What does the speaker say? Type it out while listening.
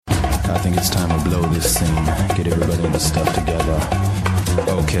I think it's time to blow this scene. Get everybody in the stuff together.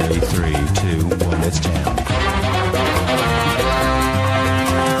 Okay, 3, 2, 1, let's jam.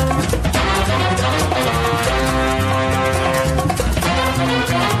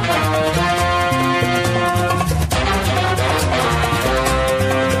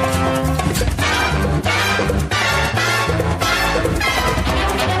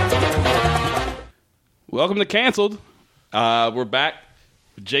 Welcome to Canceled. We're back.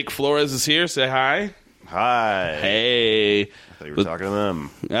 Jake Flores is here. Say hi. Hi. Hey. I thought you were talking to them.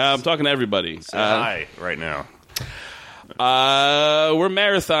 I'm talking to everybody. Say hi right now. We're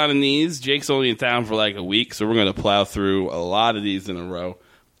marathoning these. Jake's only in town for like a week, so we're going to plow through a lot of these in a row.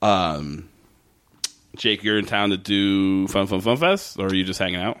 Jake, you're in town to do Fun Fest, or are you just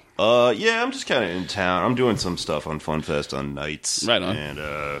hanging out? Yeah, I'm just kind of in town. I'm doing some stuff on Fun Fest on nights. Right on.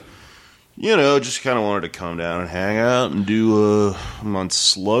 And, just kind of wanted to come down and hang out and do, I'm on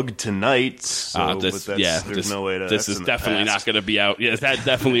Slug tonight. So, there's no way to... This is definitely not going to be out. Yes, that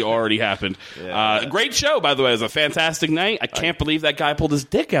definitely already happened. Yeah. Great show, by the way. It was a fantastic night. I can't believe that guy pulled his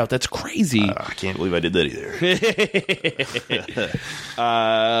dick out. That's crazy. I can't believe I did that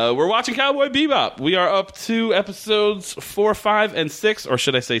either. We're watching Cowboy Bebop. We are up to episodes 4, 5, and 6, or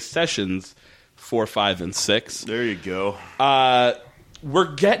should I say sessions 4, 5, and 6. There you go.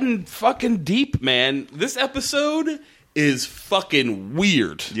 We're getting fucking deep, man. This episode is fucking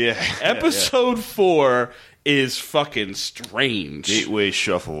weird. Yeah. Episode 4 is fucking strange. Gateway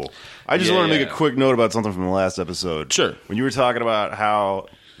Shuffle. I just want to make a quick note about something from the last episode. Sure. When you were talking about how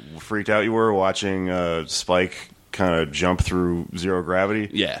freaked out you were watching Spike kind of jump through zero gravity.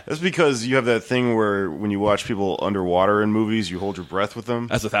 Yeah. That's because you have that thing where when you watch people underwater in movies, you hold your breath with them.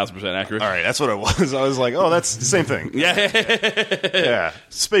 That's 1,000% accurate. All right, that's what it was. I was like, oh, that's the same thing. Yeah. Yeah.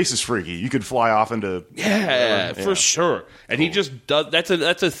 Space is freaky. You could fly off into... Yeah, for sure. And he just does... That's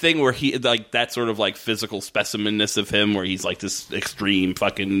a thing where he... Like, that sort of, like, physical specimenness of him where he's, like, this extreme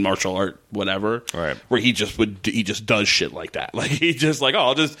fucking martial art whatever. Right. Where he just does shit like that. Like, he just, like,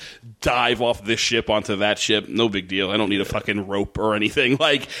 I'll just dive off this ship onto that ship. No big deal. I don't need a fucking rope or anything.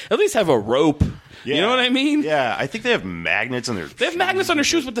 Like, at least have a rope. Yeah. You know what I mean? Yeah, I think they have magnets on their shoes. They have magnets on their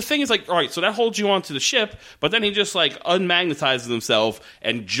shoes, but the thing is, like, all right, so that holds you onto the ship, but then he just, like, unmagnetizes himself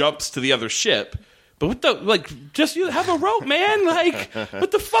and jumps to the other ship. But what the, like, just you have a rope, man. Like,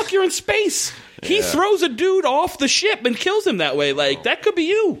 what the fuck? You're in space. He throws a dude off the ship and kills him that way. Like, that could be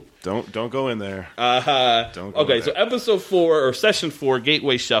you. Don't go in there. Don't go in there. So episode 4, or session 4,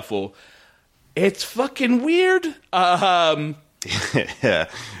 Gateway Shuffle. It's fucking weird. Yeah,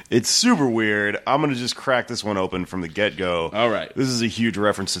 it's super weird. I'm going to just crack this one open from the get-go. All right. This is a huge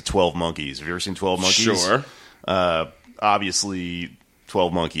reference to 12 Monkeys. Have you ever seen 12 Monkeys? Sure. Obviously,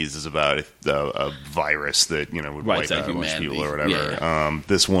 12 Monkeys is about a virus that, would wipe out a bunch of people or whatever. Yeah.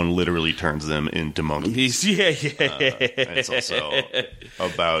 This one literally turns them into monkeys. Yeah. And it's also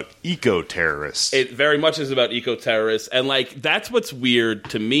about eco-terrorists. It very much is about eco-terrorists. And, like, that's what's weird,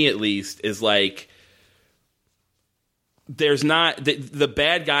 to me at least, is, like, there's not... The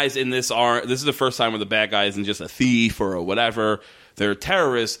bad guys in this are... This is the first time where the bad guy isn't just a thief or whatever. They're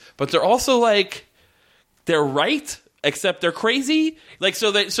terrorists. But they're also, like... They're right... Except they're crazy. Like, so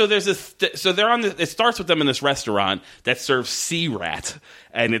there's this. So they're on. It starts with them in this restaurant that serves sea rat,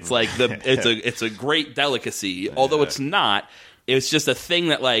 and it's like it's a great delicacy. Although it's not. It's just a thing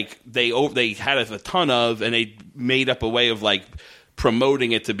that like they had a ton of, and they made up a way of like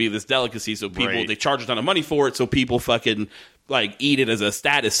promoting it to be this delicacy. So people they charge a ton of money for it. So people fucking like eat it as a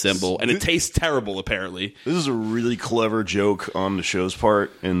status symbol, and it tastes terrible. Apparently, this is a really clever joke on the show's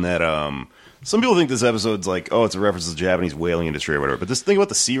part in that. Some people think this episode's like, oh, it's a reference to the Japanese whaling industry or whatever. But this thing about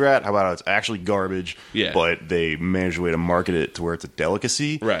the sea rat, how about it's actually garbage, but they managed a way to market it to where it's a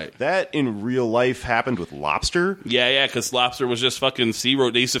delicacy. Right. That in real life happened with lobster. Yeah, because lobster was just fucking sea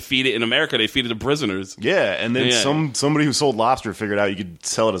road. They used to feed it in America. They feed it to prisoners. Yeah, and then somebody who sold lobster figured out you could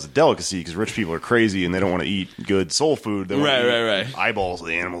sell it as a delicacy because rich people are crazy and they don't want to eat good soul food. They want to eat eyeballs of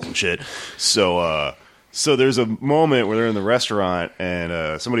the animals and shit. So there's a moment where they're in the restaurant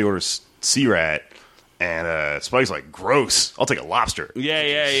and somebody orders sea rat, and Spike's like, gross. I'll take a lobster.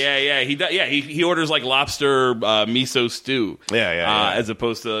 Yeah. He orders like lobster miso stew. Yeah. As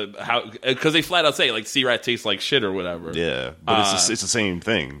opposed to because they flat out say like sea rat tastes like shit or whatever. Yeah, but it's the same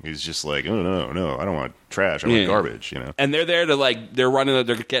thing. He's just like, oh no, I don't want trash. I want garbage. And they're there to like they're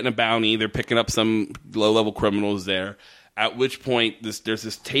getting a bounty. They're picking up some low level criminals there. At which point, there's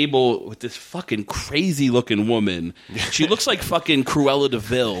this table with this fucking crazy-looking woman. She looks like fucking Cruella de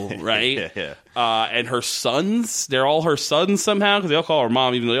Vil, right? Yeah. and her sons. They're all her sons somehow because they all call her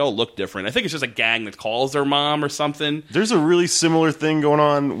mom, even though they all look different. I think it's just a gang that calls their mom or something. There's a really similar thing going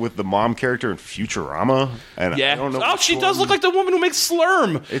on with the mom character in Futurama. And yeah. I don't know. Oh, she does look like the woman who makes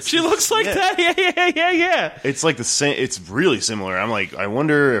Slurm. She looks like that. Yeah. It's like the same. It's really similar. I'm like, I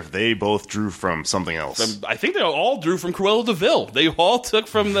wonder if they both drew from something else. I think they all drew from Cruella de Vil. They all took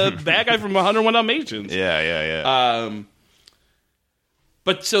from the bad guy from 101 Dalmatians. Yeah.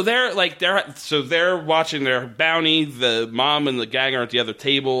 But so they're watching their bounty. The mom and the gang are at the other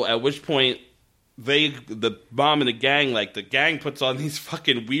table. At which point, the mom and the gang puts on these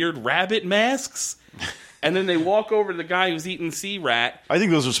fucking weird rabbit masks, and then they walk over to the guy who's eating sea rat. I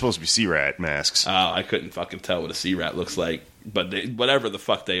think those are supposed to be sea rat masks. Oh, I couldn't fucking tell what a sea rat looks like, but whatever the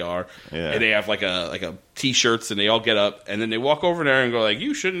fuck they are, and they have like a t-shirts, and they all get up, and then they walk over there and go like,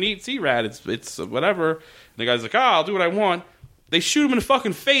 "You shouldn't eat sea rat. It's whatever." And the guy's like, I'll do what I want." They shoot him in the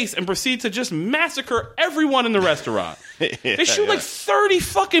fucking face and proceed to just massacre everyone in the restaurant. They shoot like 30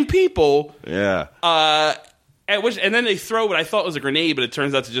 fucking people. Yeah. And then they throw what I thought was a grenade, but it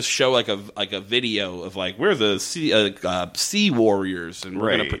turns out to just show like a video of like, we're the sea warriors and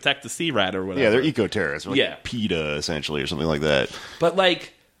we're going to protect the sea rat or whatever. Yeah, they're eco-terrorists. Like PETA essentially or something like that. But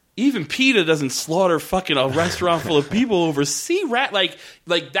like, even PETA doesn't slaughter fucking a restaurant full of people over sea rat. Like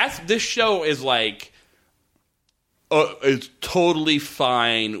this show is like, it's totally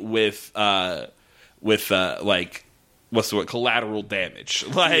fine with like what's the word, collateral damage.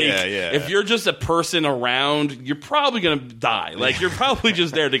 Like if you're just a person around, you're probably gonna die. Like you're probably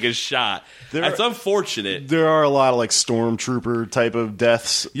just there to get shot. That's unfortunate. There are a lot of like stormtrooper type of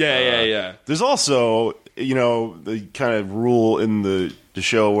deaths. Yeah. There's also the kind of rule in the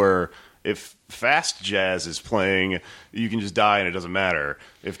show where if fast jazz is playing, you can just die and it doesn't matter.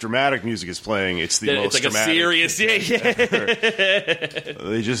 If dramatic music is playing, it's the most like dramatic. It's like a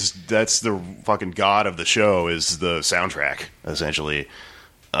serious, that's the fucking god of the show is the soundtrack, essentially.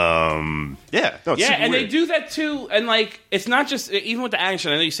 And they do that too, and like it's not just even with the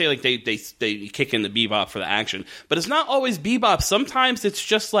action. I know you say like they kick in the bebop for the action, but it's not always bebop. Sometimes it's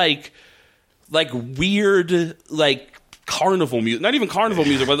just like weird carnival music, not even carnival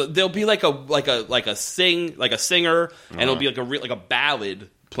music, but there'll be like a singer, and it'll be like a ballad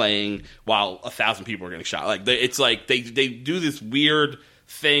playing while 1,000 people are getting shot. Like it's like they do this weird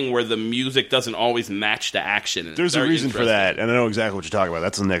thing where the music doesn't always match the action. There's a reason for that, and I know exactly what you're talking about.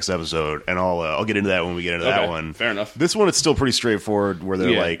 That's the next episode, and I'll get into that when we get into that one. Fair enough. This one, it's still pretty straightforward, where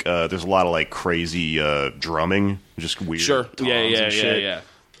they're like, there's a lot of like crazy drumming, just weird. Sure. Toms and shit. Yeah.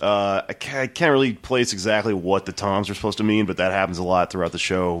 I can't really place exactly what the toms are supposed to mean, but that happens a lot throughout the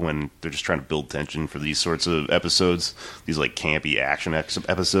show when they're just trying to build tension for these sorts of episodes, these like campy action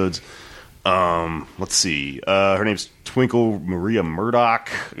episodes. Let's see. Her name's Twinkle Maria Murdoch.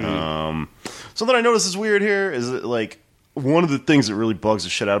 Something I noticed is weird here is that, like, one of the things that really bugs the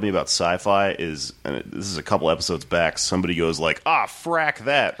shit out of me about sci-fi is, and this is a couple episodes back, somebody goes like, frack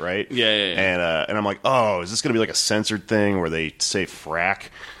that, right? Yeah. And I'm like, oh, is this going to be like a censored thing where they say frack?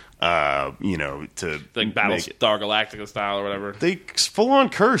 To like Battlestar Galactica style or whatever. They full on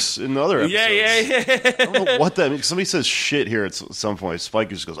curse in the other episodes. Yeah. I don't know what that means. Somebody says shit here at some point. Spike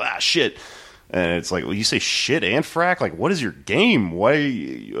just goes, shit. And it's like, well, you say shit and frack? Like, what is your game? Why?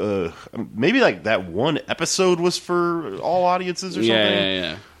 Maybe like that one episode was for all audiences or something.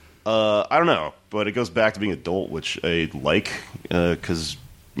 Yeah. I don't know, but it goes back to being adult, which I like because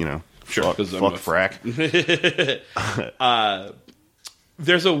fuck frack.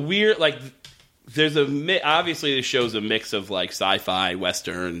 There's a weird obviously the show's a mix of like sci-fi,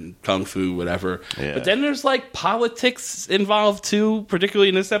 western, kung fu, whatever. Yeah. But then there's like politics involved too, particularly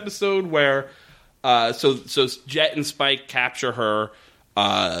in this episode where so Jet and Spike capture her,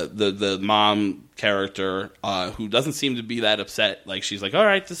 the mom character, who doesn't seem to be that upset. Like she's like, all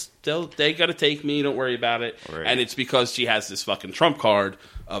right, they gotta take me, don't worry about it. Right. And it's because she has this fucking trump card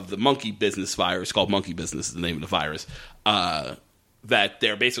of the monkey business virus, called Monkey Business is the name of the virus. That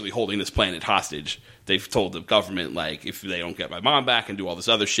they're basically holding this planet hostage. They've told the government, like, if they don't get my mom back and do all this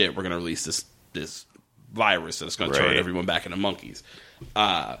other shit, we're going to release this virus that's going to turn everyone back into monkeys.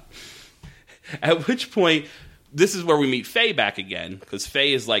 At which point, this is where we meet Faye back again, because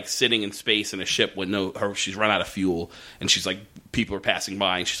Faye is, like, sitting in space in a ship with she's run out of fuel, and she's like, people are passing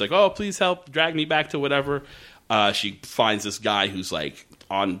by, and she's like, oh, please help, drag me back to whatever. She finds this guy who's, like,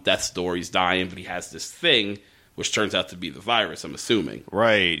 on death's door, he's dying, but he has this thing which turns out to be the virus, I'm assuming.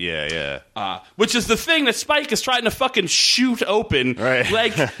 Right, yeah. Which is the thing that Spike is trying to fucking shoot open. Right.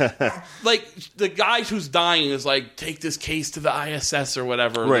 Like the guy who's dying is like, take this case to the ISS or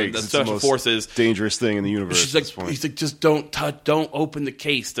whatever. Right, The special forces. Dangerous thing in the universe. She's like, he's like, just don't open the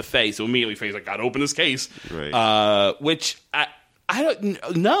case to Faye. So immediately Faye's like, gotta open this case. Right. Which I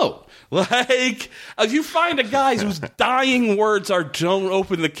don't know. Like, if you find a guy whose dying words are "don't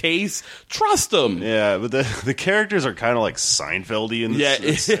open the case," trust him. Yeah, but the characters are kind of like Seinfeldy in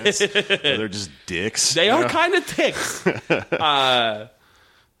this sense. They're just dicks. They are kind of dicks.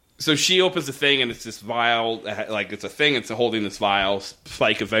 So she opens the thing, and it's this vial. Like, it's a thing. It's holding this vial.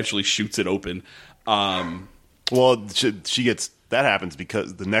 Spike eventually shoots it open. Well, she gets... That happens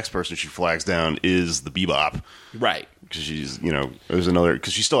because the next person she flags down is the Bebop. Right. Because she's, there's another...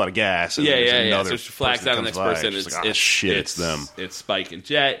 Because she's still out of gas. And Yeah. So she flags down the next person. It's them. It's Spike and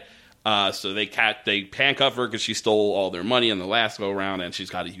Jet. So they handcuff her because she stole all their money in the last go-around, and she's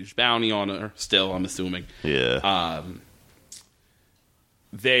got a huge bounty on her still, I'm assuming. Yeah.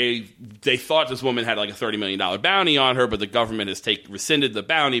 They thought this woman had like a $30 million bounty on her, but the government has rescinded the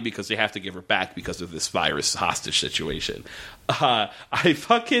bounty because they have to give her back because of this virus hostage situation. I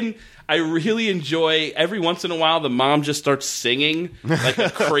really enjoy, every once in a while, the mom just starts singing like a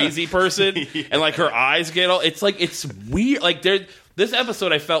crazy person, and like her eyes get all, it's like, it's weird. Like this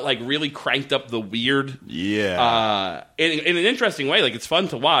episode I felt like really cranked up the weird. Yeah. In an interesting way. Like, it's fun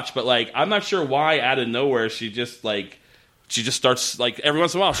to watch, but like, I'm not sure why out of nowhere she just starts, like, every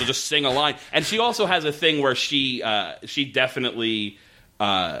once in a while she'll just sing a line. And she also has a thing where she definitely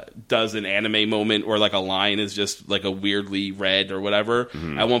does an anime moment where, like, a line is just, like, a weirdly read or whatever.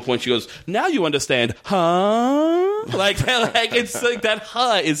 Mm-hmm. At one point she goes, "Now you understand, huh?" Like it's like that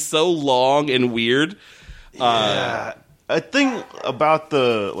huh is so long and weird. Yeah. I think about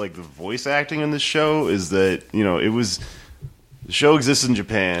the voice acting in this show is that, the show exists in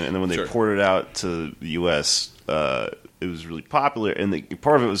Japan, and then when they ported it out to the U.S., it was really popular, and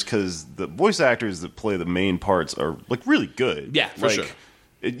part of it was because the voice actors that play the main parts are like really good. Yeah, for sure.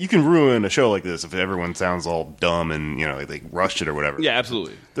 You can ruin a show like this if everyone sounds all dumb and they rushed it or whatever. Yeah,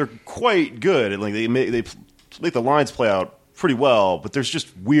 absolutely. They're quite good, and like they make the lines play out pretty well, but there's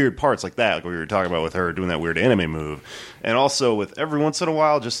just weird parts like that, like we were talking about with her doing that weird anime move, and also with every once in a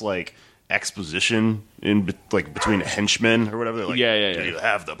while just like exposition in between henchmen or whatever. They're like, "Do you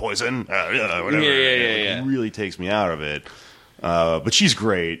have the poison?" Whatever. It really takes me out of it. But she's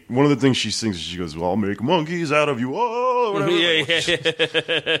great. One of the things she sings is she goes, "Well, I'll make monkeys out of you all," whatever.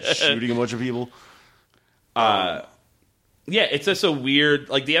 Shooting a bunch of people. It's just a weird,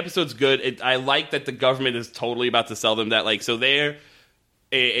 like, the episode's good. I like that the government is totally about to sell them that, like, so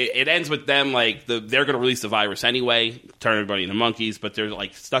it ends with them, like, they're going to release the virus anyway, turn everybody into monkeys, but they're,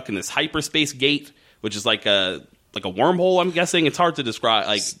 like, stuck in this hyperspace gate, which is like a wormhole, I'm guessing. It's hard to describe.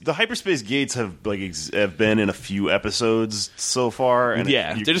 Like, the hyperspace gates have been in a few episodes so far, and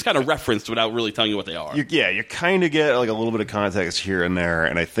they're just kind of referenced without really telling you what they are. You kind of get like a little bit of context here and there,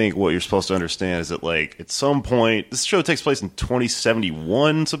 and I think what you're supposed to understand is that, like, at some point, this show takes place in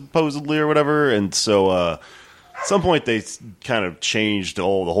 2071 supposedly or whatever, and so at some point they kind of changed the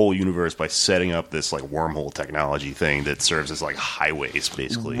whole universe by setting up this like wormhole technology thing that serves as like highways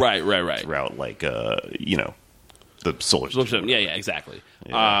basically, right throughout like the solar system. Yeah, exactly.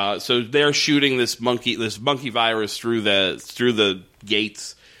 Yeah. So they're shooting this monkey virus through the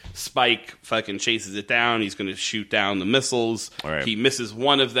gates. Spike fucking chases it down. He's going to shoot down the missiles. Right. He misses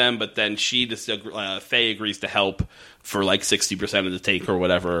one of them, but then Faye agrees to help for like 60% of the take or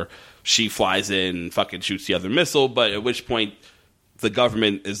whatever. She flies in, fucking shoots the other missile, but at which point the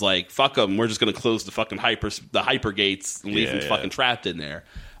government is like, "Fuck them, we're just going to close the fucking hyper gates and leave them fucking trapped in there."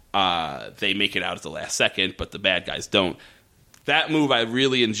 They make it out at the last second, but the bad guys don't. That move I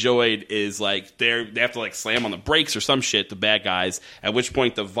really enjoyed is like they have to like slam on the brakes or some shit, the bad guys, at which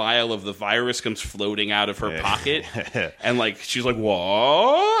point the vial of the virus comes floating out of her pocket, and like she's like,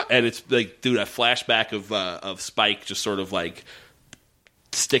 "What?" And it's like, dude, a flashback of Spike just sort of like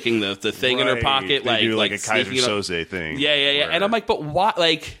sticking the thing in her pocket, they do like a Kaiser Soze thing. Yeah. And I'm like, but why?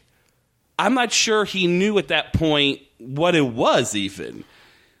 Like, I'm not sure he knew at that point what it was even.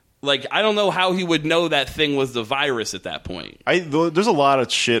 Like, I don't know how he would know that thing was the virus at that point. There's a lot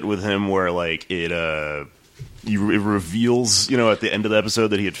of shit with him where, like, it reveals, at the end of the episode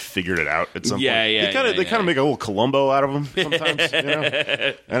that he had figured it out at some point. They kind of make a little Columbo out of him sometimes,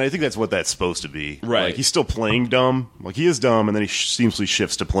 And I think that's what that's supposed to be. Right. Like, he's still playing dumb. Like, he is dumb, and then he seamlessly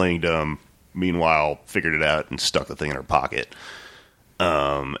shifts to playing dumb. Meanwhile, figured it out and stuck the thing in her pocket.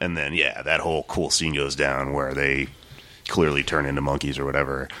 And then, that whole cool scene goes down where they clearly turn into monkeys or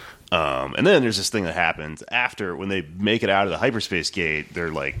whatever. And then there's this thing that happens after when they make it out of the hyperspace gate.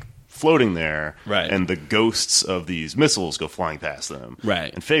 They're like floating there, right? And the ghosts of these missiles go flying past them,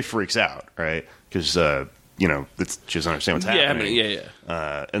 right? And Faye freaks out, right? Because she doesn't understand what's happening.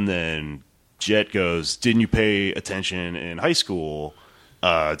 Yeah. And then Jet goes, "Didn't you pay attention in high school?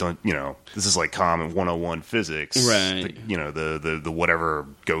 This is like common 101 physics, right? The whatever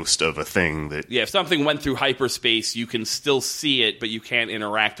ghost of a thing that if something went through hyperspace, you can still see it, but you can't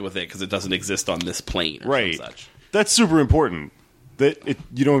interact with it because it doesn't exist on this plane, right? Such. That's super important. That it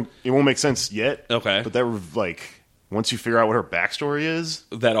won't make sense yet, okay? But that once you figure out what her backstory is,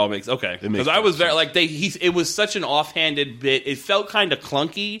 that all makes okay. Because I was very it was such an offhanded bit. It felt kind of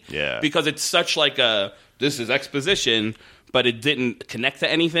clunky, because it's such this is exposition. But it didn't connect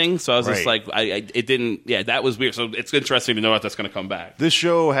to anything, so I was just like, it didn't. Yeah, that was weird. So it's interesting to know if that's going to come back. This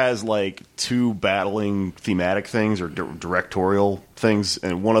show has two battling thematic things or directorial things,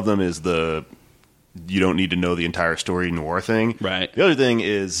 and one of them is the you don't need to know the entire story noir thing. Right. The other thing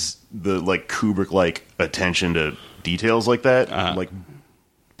is the Kubrick attention to details like that,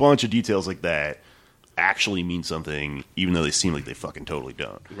 bunch of details like that. Actually mean something, even though they seem like they fucking totally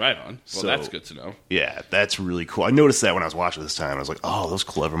don't. Right on. Well, that's good to know. Yeah, that's really cool. I noticed that when I was watching this time. I was like, oh, those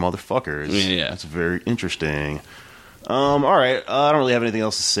clever motherfuckers. Yeah. That's very interesting. All right. I don't really have anything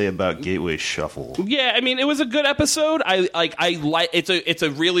else to say about Gateway Shuffle. Yeah, I mean, it was a good episode. I like it's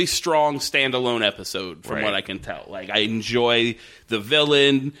a really strong standalone episode from what I can tell. I enjoy the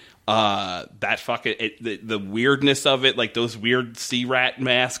villain. That fucking the weirdness of it. Those weird sea rat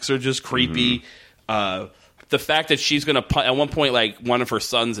masks are just creepy. Mm-hmm. The fact that she's going to at one point, one of her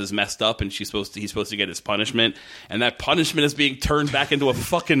sons is messed up and he's supposed to get his punishment, and that punishment is being turned back into a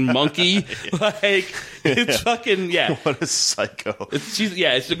fucking monkey. It's fucking What a psycho!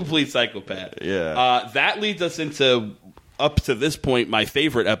 It's a complete psychopath. Yeah. That leads us into up to this point my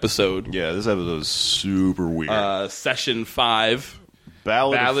favorite episode. Yeah, this episode is super weird. Session 5,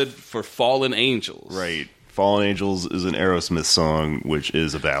 Ballad for Fallen Angels. Right, Fallen Angels is an Aerosmith song, which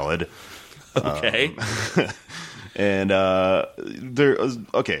is a ballad. Okay. And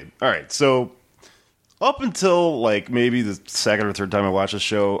okay, all right. So up until maybe the second or third time I watched the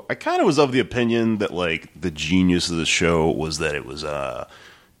show, I kind of was of the opinion that the genius of the show was that it was a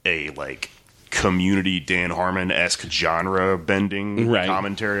Community Dan Harmon-esque genre bending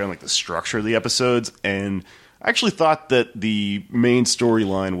commentary on the structure of the episodes, and I actually thought that the main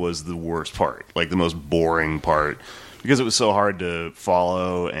storyline was the worst part, the most boring part. Because it was so hard to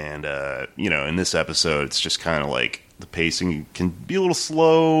follow, and, in this episode, it's just kind of the pacing can be a little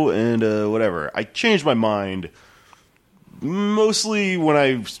slow, and whatever. I changed my mind, mostly when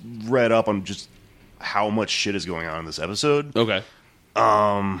I read up on just how much shit is going on in this episode. Okay.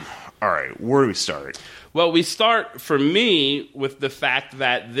 All right, where do we start? Well, we start, for me, with the fact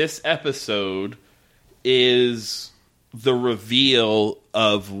that this episode is the reveal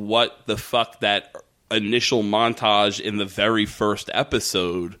of what the fuck that initial montage in the very first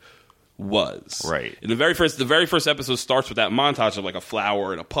episode was. Right. In the very first episode starts with that montage of a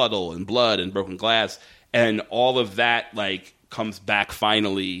flower and a puddle and blood and broken glass, and all of that comes back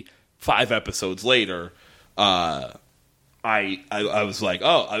finally 5 episodes later. I was like,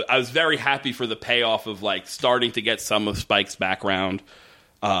 I was very happy for the payoff of starting to get some of Spike's background.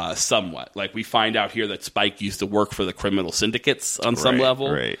 Somewhat. We find out here that Spike used to work for the criminal syndicates on some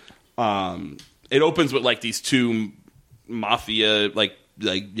level. Right. It opens with these two mafia,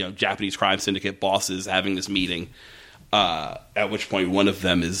 Japanese crime syndicate bosses having this meeting. At which point one of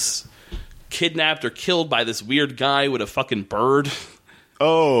them is kidnapped or killed by this weird guy with a fucking bird.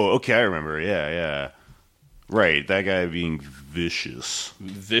 Oh, okay, I remember. Yeah. Right, that guy being Vicious.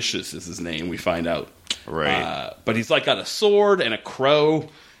 Vicious is his name, we find out. Right. But he's got a sword and a crow.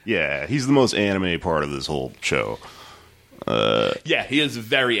 Yeah, he's the most anime part of this whole show. Yeah, he is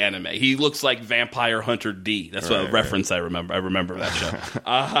very anime. He looks like Vampire Hunter D. That's a reference I remember. I remember that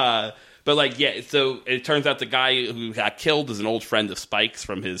show. But so it turns out the guy who got killed is an old friend of Spike's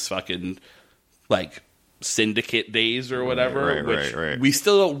from his fucking syndicate days or whatever. Right. We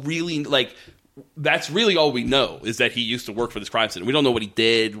still don't really that's really all we know is that he used to work for this crime syndicate. We don't know what he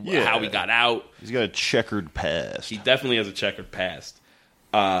did, how he got out. He's got a checkered past. He definitely has a checkered past.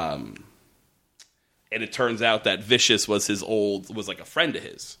 And it turns out that Vicious was a friend of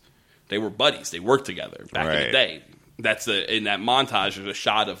his. They were buddies. They worked together back in the day. That's in that montage. There's a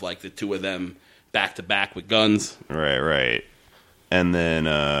shot of the two of them back to back with guns. Right. And then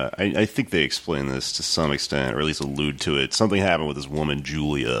I think they explain this to some extent, or at least allude to it. Something happened with this woman,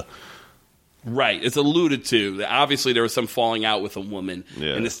 Julia. Right. It's alluded to. Obviously, there was some falling out with a woman.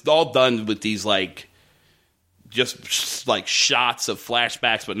 Yeah. And it's all done with these just like shots of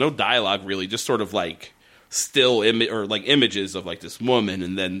flashbacks, but no dialogue really, just sort of like still or like images of like this woman,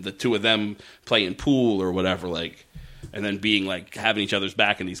 and then the two of them playing pool or whatever, like, and then being like having each other's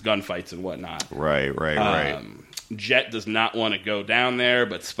back in these gunfights and whatnot. Right. Jet does not want to go down there,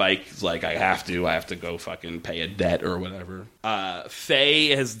 but Spike's like, I have to go fucking pay a debt or whatever.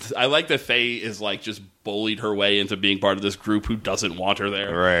 Faye I like that Faye is like just bullied her way into being part of this group who doesn't want her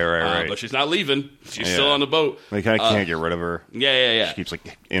there. Right. But she's not leaving. She's still on the boat. They kind of can't get rid of her. Yeah. She keeps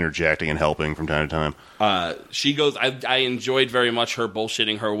like interjecting and helping from time to time. She goes, I enjoyed very much her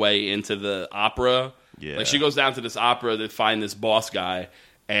bullshitting her way into the opera. Yeah. Like she goes down to this opera to find this boss guy.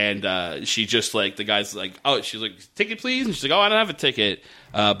 And she just like, the guy's like, oh, she's like, ticket please? And she's like, oh, I don't have a ticket.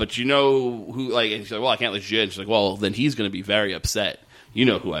 But you know who, like, and she's like, well, I can't let you in. She's like, well, then he's going to be very upset. You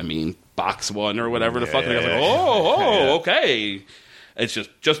know who I mean, Box One or whatever the fuck. And the guy's like, oh, okay. It's just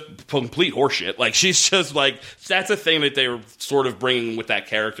complete horseshit. Like, she's just like, that's a thing that they were sort of bringing with that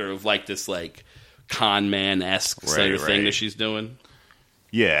character of like this like con man-esque sort of thing that she's doing.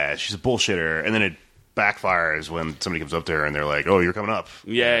 Yeah, she's a bullshitter. And then it backfires when somebody comes up to her and they're like, oh, you're coming up.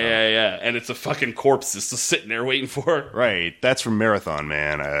 Yeah. And it's a fucking corpse that's just sitting there waiting for her. Right. That's from Marathon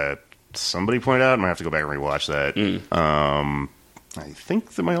Man. Somebody pointed out, I might have to go back and rewatch that. I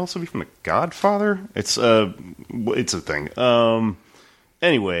think that might also be from The Godfather. It's a thing.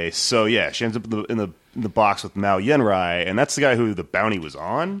 Anyway, so yeah, she ends up in the box with Mao Yenrai, and that's the guy who the bounty was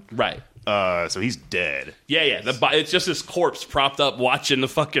on. Right. So he's dead. Yeah. It's just this corpse propped up watching the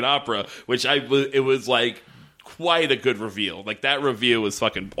fucking opera, which it was like quite a good reveal. Like that reveal was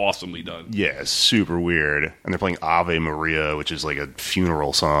fucking awesomely done. Yeah, super weird. And they're playing Ave Maria, which is like a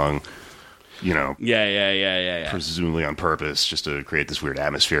funeral song. You know. Yeah. Presumably on purpose, just to create this weird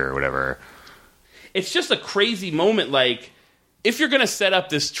atmosphere or whatever. It's just a crazy moment. Like, if you're going to set up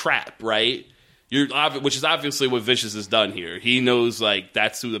this trap, right? Which is obviously what Vicious has done here. He knows, like,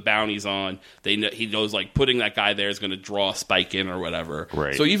 that's who the bounty's on. He knows, like, putting that guy there is going to draw Spike in or whatever.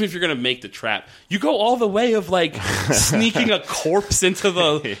 Right. So even if you're going to make the trap, you go all the way of, like, sneaking a corpse into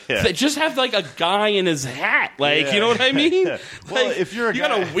the... Just have, like, a guy in his hat. Like, you know what I mean? Well, like, if you're you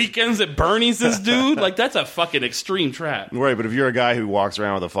got a Weekends at Bernie's this dude? Like, that's a fucking extreme trap. Right, but if you're a guy who walks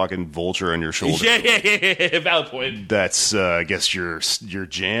around with a fucking vulture on your shoulder... Yeah. Valid point. That's, I guess, your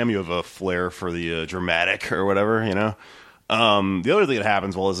jam. You have a flair for the dramatic or whatever, you know? The other thing that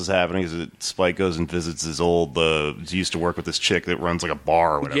happens while this is happening is that Spike goes and visits his old... he used to work with this chick that runs like a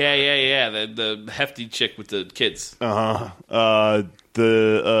bar or whatever. Yeah. The hefty chick with the kids. The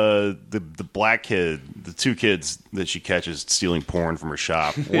black kid, the two kids that she catches stealing porn from her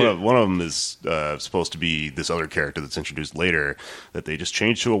shop. One of them is supposed to be this other character that's introduced later that they just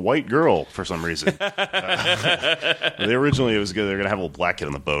changed to a white girl for some reason. They originally, it was good. They're going to have a little black kid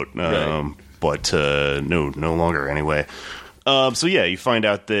on the boat. But no longer anyway. So yeah, you find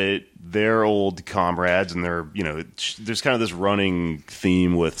out that they're old comrades, and they're, you know, there's kind of this running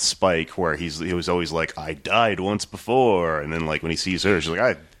theme with Spike where he was always like, I died once before, and then like when he sees her, she's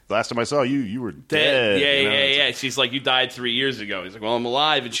like, last time I saw you, you were dead. Yeah. She's like, you died 3 years ago. He's like, well, I'm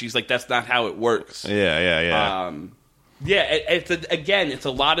alive, and she's like, that's not how it works. Yeah. It's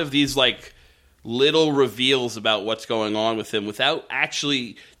a lot of these like little reveals about what's going on with him without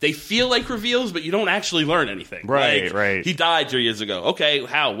actually... They feel like reveals, but you don't actually learn anything. Right. He died 3 years ago. Okay,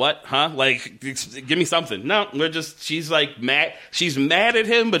 how? What? Huh? Like, give me something. No, she's like mad. She's mad at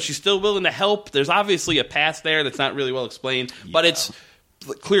him, but she's still willing to help. There's obviously a past there that's not really well explained, but it's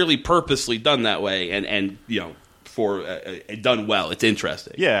clearly purposely done that way, and you know, for done well. It's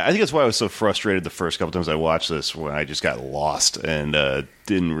interesting. Yeah, I think that's why I was so frustrated the first couple times I watched this, when I just got lost and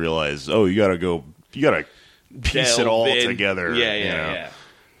didn't realize, you gotta piece it all together. Yeah.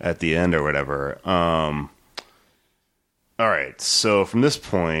 At the end or whatever. All right, so from this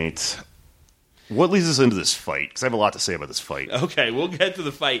point, what leads us into this fight? Because I have a lot to say about this fight. Okay, we'll get to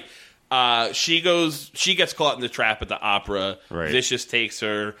the fight. She gets caught in the trap at the opera. Right. Vicious takes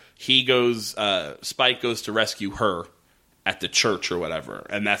her. Spike goes to rescue her at the church or whatever,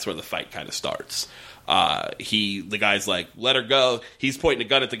 and that's where the fight kind of starts. The guy's like, let her go. He's pointing a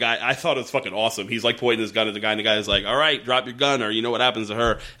gun at the guy. I thought it was fucking awesome. He's like pointing his gun at the guy, and the guy's like, all right, drop your gun, or you know what happens to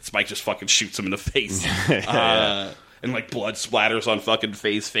her. And Spike just fucking shoots him in the face. And like blood splatters on fucking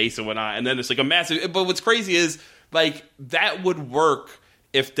face and whatnot. And then it's like a massive... But what's crazy is, like, that would work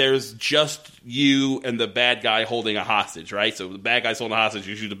if there's just you and the bad guy holding a hostage, right? So the bad guy's holding a hostage,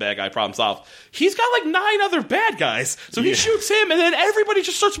 you shoot the bad guy, problem solved. He's got like 9 other bad guys. So he shoots him, and then everybody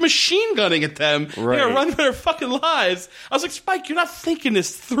just starts machine gunning at them. Right. They're running their fucking lives. I was like, Spike, you're not thinking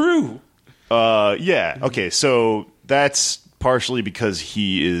this through. Yeah. Okay, so that's partially because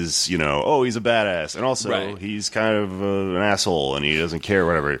he is, he's a badass, and also he's kind of an asshole and he doesn't care,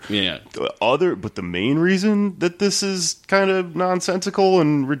 whatever. Yeah. But the main reason that this is kind of nonsensical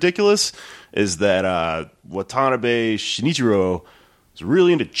and ridiculous is that Watanabe Shinichiro is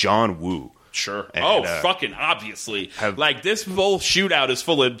really into John Woo. Sure. And, fucking obviously. This whole shootout is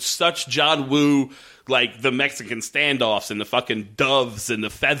full of such John Woo, the Mexican standoffs and the fucking doves and the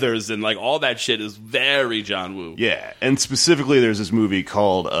feathers and, all that shit is very John Woo. Yeah, and specifically there's this movie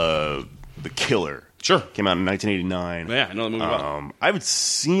called The Killer. Sure. Came out in 1989. Yeah, I know the movie well. I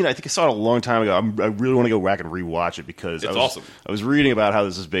think I saw it a long time ago. I really want to go back and rewatch it because it's awesome. I was reading about how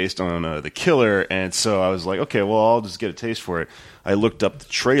this is based on The Killer, and so I was like, okay, well, I'll just get a taste for it. I looked up the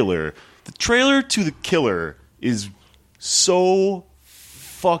trailer. The trailer to The Killer is so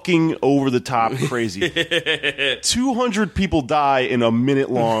fucking over the top crazy. 200 people die in a minute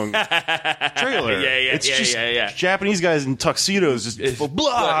long trailer. It's just Japanese guys in tuxedos just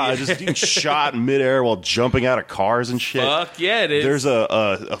just getting shot in midair while jumping out of cars and shit. Fuck yeah, it is. There's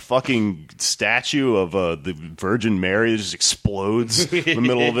a fucking statue of the Virgin Mary that just explodes in the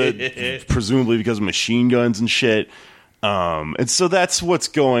middle of it, presumably because of machine guns and shit. And so that's what's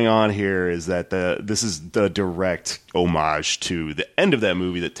going on here, is that this is the direct homage to the end of that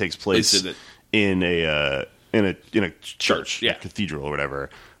movie that takes place in a church, a cathedral or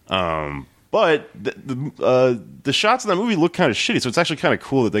whatever. But the shots in that movie look kind of shitty, so it's actually kind of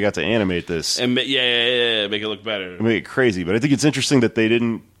cool that they got to animate this and make it look better, make it crazy. But I think it's interesting that they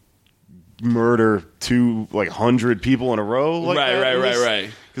didn't murder 200 people in a row right.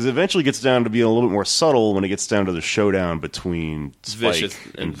 Because it eventually gets down to being a little bit more subtle when it gets down to the showdown between Spike Vicious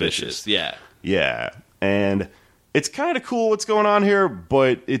and Vicious. Yeah. And it's kind of cool what's going on here,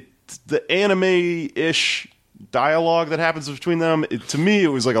 but the anime-ish dialogue that happens between them, to me, it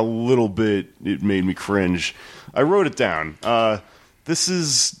was a little bit, it made me cringe. I wrote it down. This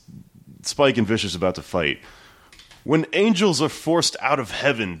is Spike and Vicious about to fight. When angels are forced out of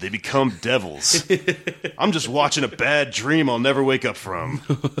heaven, they become devils. I'm just watching a bad dream I'll never wake up from.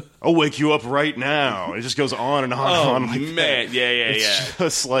 I'll wake you up right now. It just goes on and on like man. that. Yeah. It's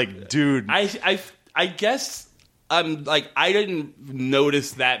just dude. I guess I didn't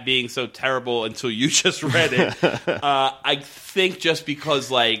notice that being so terrible until you just read it. I think just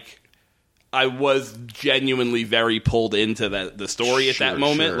because I was genuinely very pulled into the story at that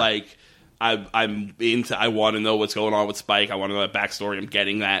moment. Sure. I'm into. I want to know what's going on with Spike. I want to know that backstory. I'm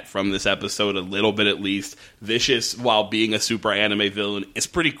getting that from this episode a little bit at least. Vicious, while being a super anime villain, is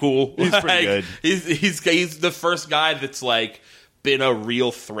pretty cool. He's pretty good. He's the first guy that's been a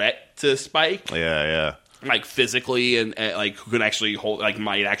real threat to Spike. Yeah. Physically and who can actually hold,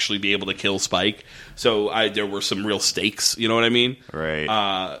 might actually be able to kill Spike. So there were some real stakes. You know what I mean?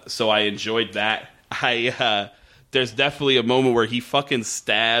 Right. So I enjoyed that. There's definitely a moment where he fucking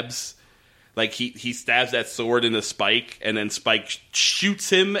stabs. He stabs that sword into Spike, and then Spike shoots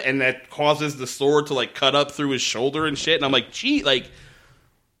him, and that causes the sword to cut up through his shoulder and shit. And I'm gee,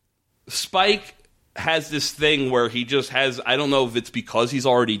 Spike has this thing where he just has, I don't know if it's because he's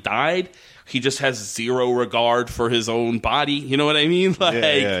already died, he just has zero regard for his own body. You know what I mean?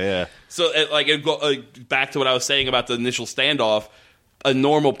 Yeah. So, back to what I was saying about the initial standoff. A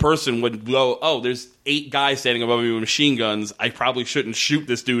normal person would go, oh, there's 8 guys standing above me with machine guns. I probably shouldn't shoot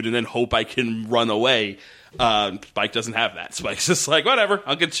this dude and then hope I can run away. Spike doesn't have that. Spike's just whatever,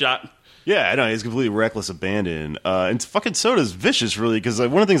 I'll get shot. Yeah, I know, he's completely reckless abandon. And fucking so does Vicious, really, because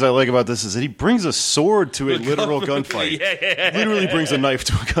one of the things I like about this is that he brings a sword to a literal gunfight. Yeah. Literally brings a knife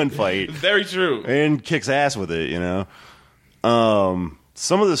to a gunfight. Very true. And kicks ass with it, Some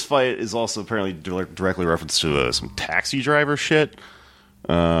of this fight is also apparently directly referenced to some Taxi Driver shit.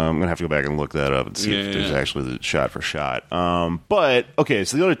 I'm going to have to go back and look that up and see if there's actually the shot for shot. But, okay,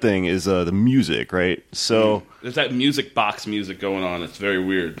 so the other thing is the music, right? So there's that music box music going on. It's very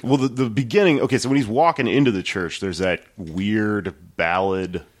weird. Well, the beginning, okay, so when he's walking into the church, there's that weird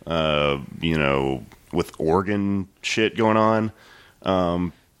ballad, with organ shit going on.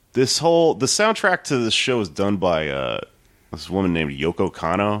 The soundtrack to this show is done by this woman named Yoko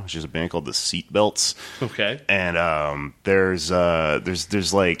Kanno. She has a band called the Seatbelts. Okay. And there's a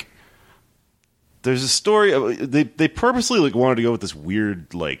story. They purposely wanted to go with this weird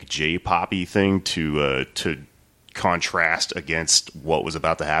J-poppy thing to contrast against what was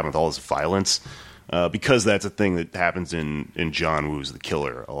about to happen with all this violence. Because that's a thing that happens in John Woo's The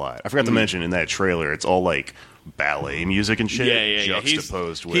Killer a lot. I forgot to mention in that trailer, it's all ballet music and shit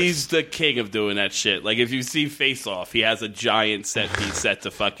juxtaposed with. He's the king of doing that shit. Like, if you see Face Off, he has a giant set piece set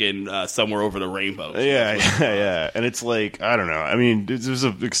to fucking Somewhere Over the Rainbow. Yeah. And it's like, I don't know. I mean, there's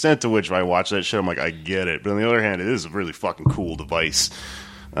an extent to which I watch that shit, I'm like, I get it. But on the other hand, it is a really fucking cool device.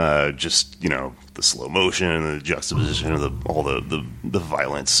 Just, the slow motion and the juxtaposition of all the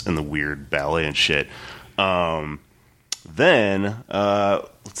violence and the weird ballet and shit. Then,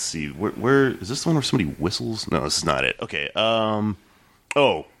 let's see, where is this the one where somebody whistles? No, this is not it. Okay.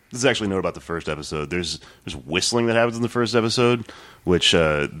 This is actually a note about the first episode. There's whistling that happens in the first episode, which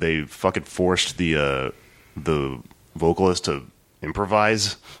they fucking forced the vocalist to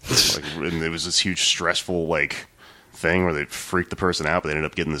improvise. And it was this huge stressful thing where they freaked the person out, but they ended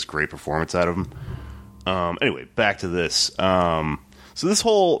up getting this great performance out of them. Anyway, back to this. So this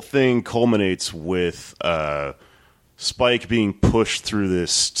whole thing culminates with Spike being pushed through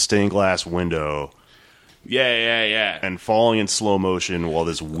this stained glass window. Yeah. And falling in slow motion while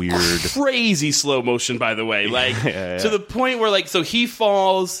this weird... Crazy slow motion, by the way. To the point where, so he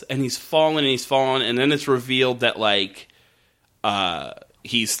falls, and he's falling, and then it's revealed that,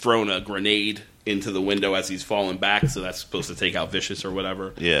 he's thrown a grenade into the window as he's falling back, so that's supposed to take out Vicious or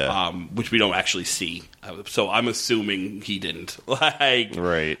whatever. Yeah. Which we don't actually see. So I'm assuming he didn't.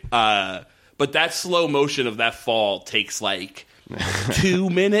 Right. But that slow motion of that fall takes 2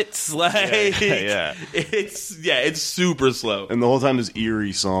 minutes. It's super slow. And the whole time this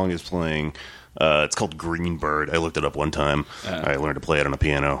eerie song is playing. It's called Green Bird. I looked it up one time. I learned to play it on a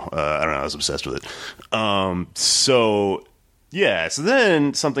piano. I don't know. I was obsessed with it. So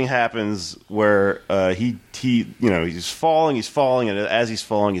then something happens where he's falling, and as he's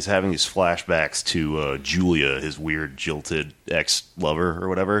falling, he's having these flashbacks to Julia, his weird jilted ex-lover or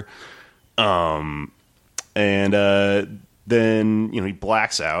whatever. Then he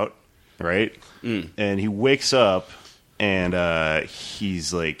blacks out, right? And he wakes up, and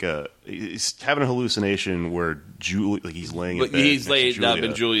he's he's having a hallucination where Julia, he's laying in bed. He's laid up,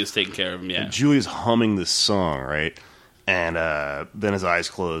 and Julia's taking care of him. Yeah, and Julia's humming this song, right? And then his eyes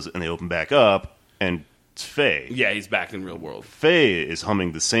close, and they open back up, and it's Faye. Yeah, he's back in real world. Faye is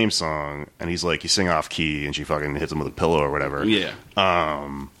humming the same song, and he's singing off key, and she fucking hits him with a pillow or whatever. Yeah.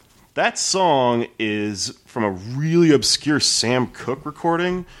 That song is from a really obscure Sam Cooke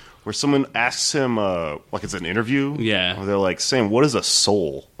recording where someone asks him, it's an interview. Yeah. Where they're like, Sam, what is a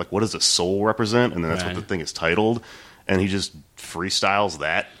soul? What does a soul represent? And then that's what the thing is titled. And he just freestyles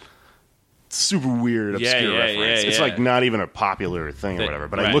that. Super weird, obscure reference. It's not even a popular thing or whatever.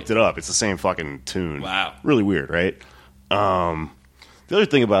 But I looked it up. It's the same fucking tune. Wow. Really weird, right? The other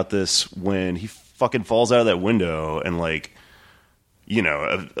thing about this, when he fucking falls out of that window and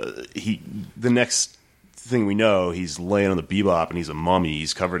the next thing we know, he's laying on the Bebop and he's a mummy.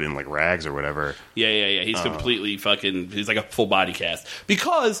 He's covered in rags or whatever. Yeah. He's completely he's like a full body cast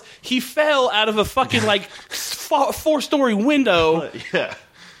because he fell out of a fucking 4-story window. Yeah,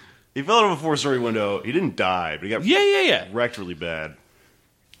 he fell out of a 4-story window. He didn't die, but he got wrecked really bad.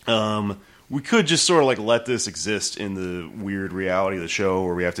 We could just sort of let this exist in the weird reality of the show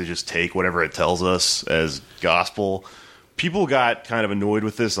where we have to just take whatever it tells us as gospel. People got kind of annoyed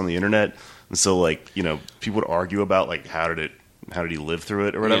with this on the internet, and so people would argue about how did he live through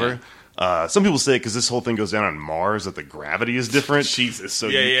it or whatever. Yeah. Some people say because this whole thing goes down on Mars that the gravity is different. Jesus, so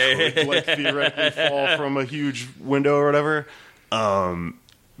you could theoretically fall from a huge window or whatever.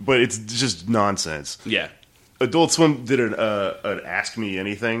 But it's just nonsense. Yeah. Adult Swim did an Ask Me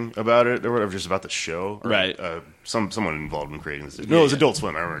Anything about it or whatever, just about the show. Right. Someone involved in creating this. No, it was Adult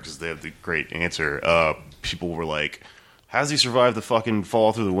Swim. I remember because they had the great answer. People were like, how does he survive the fucking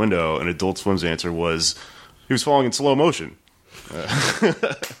fall through the window? And Adult Swim's answer was, he was falling in slow motion.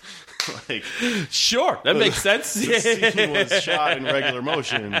 Sure, that makes sense. The scene was shot in regular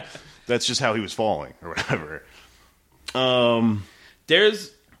motion. That's just how he was falling, or whatever.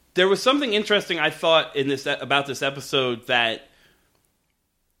 There was something interesting I thought about this episode that,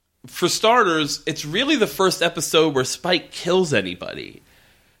 for starters, it's really the first episode where Spike kills anybody.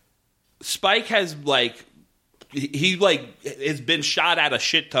 Spike has he has been shot at a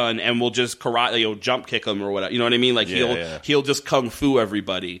shit ton and will just karate, jump kick him or whatever. You know what I mean? He'll just kung fu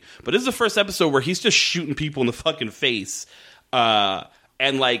everybody. But this is the first episode where he's just shooting people in the fucking face, and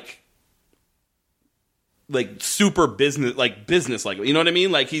super business you know what I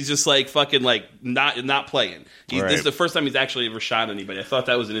mean? He's just fucking not playing. This is the first time he's actually ever shot anybody. I thought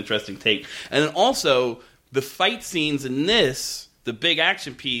that was an interesting take. And then also the fight scenes in this, the big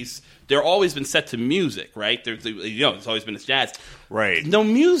action piece, they're always been set to music, right? It's always been jazz. Right. No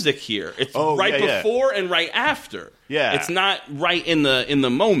music here. It's before and right after. Yeah. It's not right in the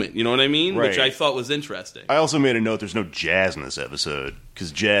moment, you know what I mean? Right. Which I thought was interesting. I also made a note there's no jazz in this episode,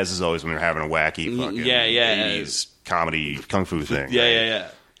 because jazz is always when they're having a wacky fucking 80s comedy kung fu thing. Yeah.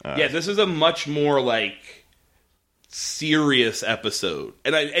 This is a much more, like, serious episode.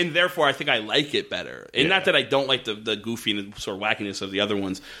 And therefore, I think I like it better. And not that I don't like the goofy and sort of wackiness of the other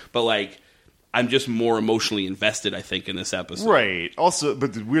ones, but, like, I'm just more emotionally invested, I think, in this episode. Right. Also,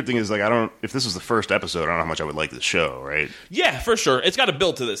 but the weird thing is, like, if this was the first episode, I don't know how much I would like the show, right? Yeah, for sure. It's got to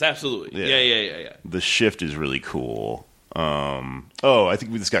build to this, absolutely. Yeah. The shift is really cool. I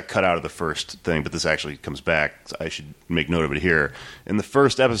think we just got cut out of the first thing, but this actually comes back. So I should make note of it here. In the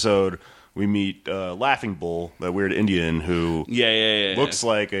first episode, we meet Laughing Bull, that weird Indian who looks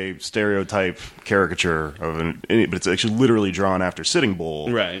like a stereotype caricature of but it's actually literally drawn after Sitting Bull.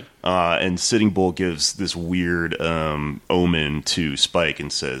 Right. And Sitting Bull gives this weird omen to Spike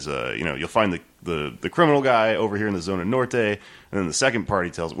and says, you'll find the criminal guy over here in the Zona Norte. And then the second part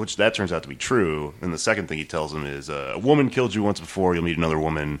he tells, which that turns out to be true. And the second thing he tells him is, a woman killed you once before, you'll meet another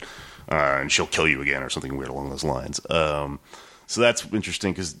woman, and she'll kill you again, or something weird along those lines. So that's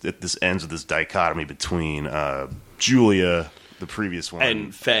interesting, because this ends with this dichotomy between Julia, the previous one,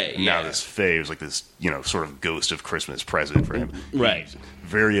 and Faye. And now this Faye is like this, sort of ghost of Christmas present for him. Right. He's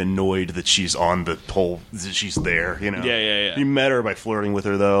very annoyed that she's on the pole, that she's there, Yeah. He met her by flirting with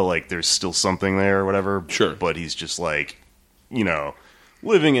her, though. Like, there's still something there or whatever. Sure. But he's just like,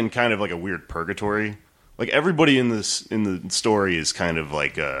 living in kind of like a weird purgatory. Like, everybody in the story is kind of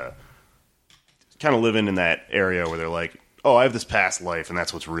like, kind of living in that area where they're like, oh, I have this past life, and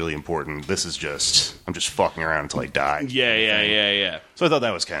that's what's really important. This is just, I'm just fucking around until I die. Yeah. So I thought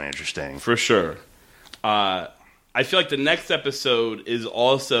that was kind of interesting. For sure. I feel like the next episode is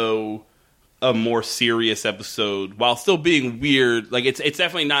also a more serious episode, while still being weird. Like, it's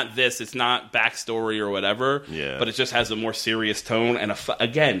definitely not this. It's not backstory or whatever. Yeah. But it just has a more serious tone, and a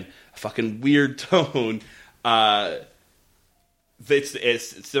fucking weird tone.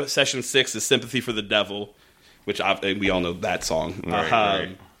 It's session 6 is Sympathy for the Devil, which we all know that song.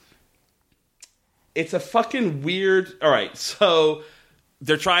 Right. It's a fucking weird... All right, so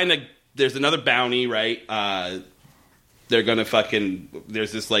they're trying to... There's another bounty, right? They're going to fucking...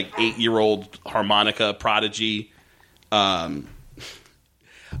 There's this, like, 8-year-old harmonica prodigy. By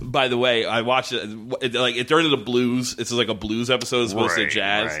the way, I watched it. It turned into blues. This is like a blues episode as opposed to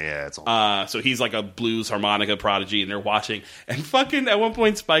jazz. Right, yeah. It's all... So he's like a blues harmonica prodigy, and they're watching. And fucking at one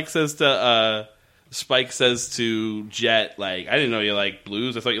point, Spike says to Jet, like, I didn't know you like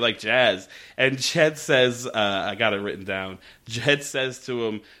blues. I thought you liked jazz. And Jet says, I got it written down. Jet says to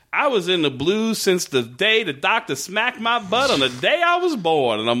him, I was in the blues since the day the doctor smacked my butt on the day I was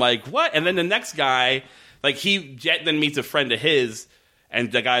born. And I'm like, what? And then the next guy, like, Jet then meets a friend of his,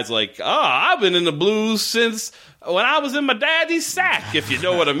 and the guy's like, oh, I've been in the blues since when I was in my daddy's sack, if you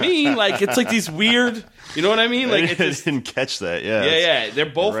know what I mean. Like, it's like these weird... You know what I mean? Like, I didn't catch that. Yeah. Yeah. They're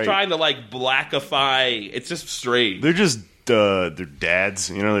both trying to, like, blackify. It's just strange. They're just they're dads.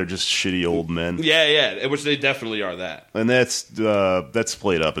 They're just shitty old men. Yeah. Which they definitely are that. And that's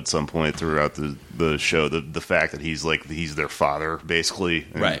played up at some point throughout the show. The fact that he's their father basically.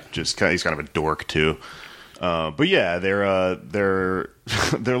 And right. He's kind of a dork too. But yeah, they're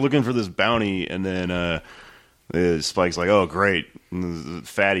looking for this bounty, and then Spike's like, oh great. The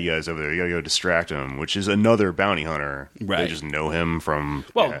fatty guy's over there. You gotta go distract him, which is another bounty hunter. Right. They just know him from...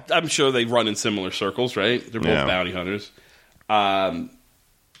 Well, yeah. I'm sure they run in similar circles, right? They're both bounty hunters. But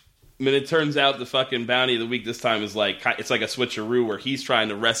it turns out the fucking bounty of the week this time is like... It's like a switcheroo where he's trying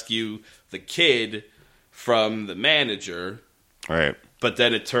to rescue the kid from the manager. Right. But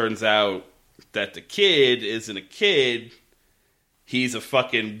then it turns out that the kid isn't a kid. He's a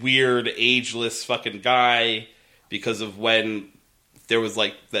fucking weird, ageless fucking guy because of when... There was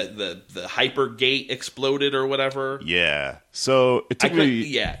like the hyper gate exploded or whatever. Yeah. So it took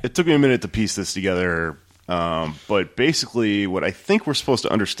me a minute to piece this together. But basically what I think we're supposed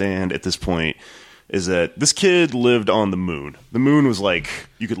to understand at this point is that this kid lived on the moon. The moon was like,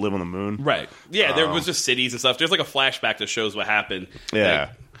 you could live on the moon. Right. Yeah, there was just cities and stuff. There's like a flashback that shows what happened. Yeah.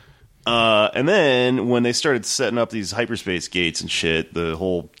 And then when they started setting up these hyperspace gates and shit, the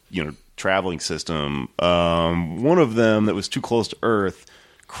whole, traveling system, one of them that was too close to Earth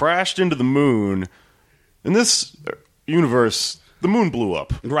crashed into the moon. In this universe, the moon blew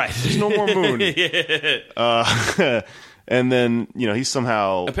up. Right. There's no more moon. And then, he's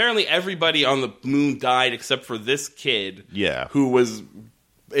somehow... Apparently everybody on the moon died except for this kid. Yeah. Who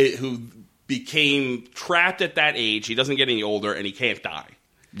became trapped at that age. He doesn't get any older, and he can't die.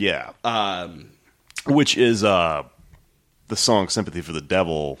 Yeah. Which is the song "Sympathy for the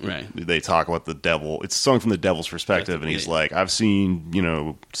Devil." Right. They talk about the devil. It's sung from the devil's perspective, and he's like, "I've seen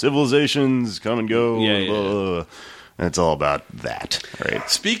civilizations come and go." Yeah, blah, blah, blah. And it's all about that, right?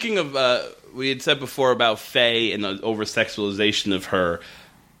 Speaking of, we had said before about Faye and the over-sexualization of her.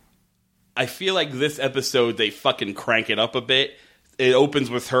 I feel like this episode, they fucking crank it up a bit. It opens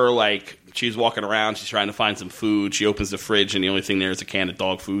with her, like, she's walking around, she's trying to find some food. She opens the fridge, and the only thing there is a can of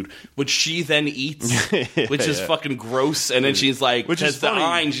dog food, which she then eats, which is fucking gross. And then she's like, which is the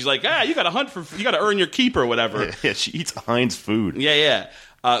Heinz, she's like, you got to earn your keep or whatever. Yeah, she eats Heinz food. Yeah.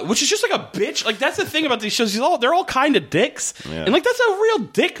 Which is just like a bitch. Like, that's the thing about these shows. They're all kind of dicks. Yeah. And, like, that's a real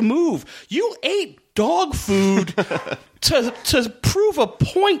dick move. You ate dog food to prove a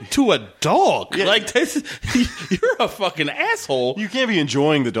point to a dog. Yeah. Like, you're a fucking asshole. You can't be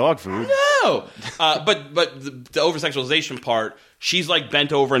enjoying the dog food. No. But the over-sexualization part, she's, like,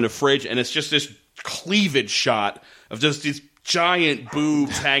 bent over in the fridge, and it's just this cleavage shot of just these giant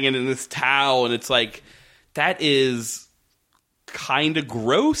boobs hanging in this towel, and it's like, that is kind of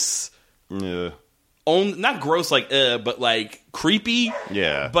gross. Yeah. Not gross like but like creepy.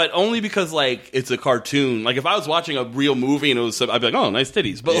 Yeah. But only because like it's a cartoon. Like if I was watching a real movie and it was, I'd be like, oh, nice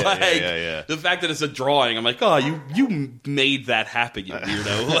titties. But the fact that it's a drawing, I'm like, oh, you made that happen, you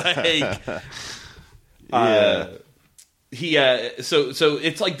weirdo. So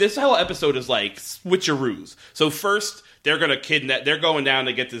it's like this whole episode is like switcheroos. So first, they're going to kidnap. They're going down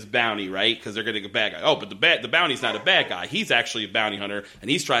to get this bounty, right? Because they're going to get a bad guy. Oh, but the bounty's not a bad guy. He's actually a bounty hunter, and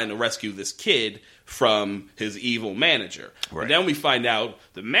he's trying to rescue this kid from his evil manager. Right. And then we find out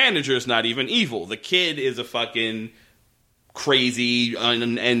the manager's not even evil. The kid is a fucking crazy,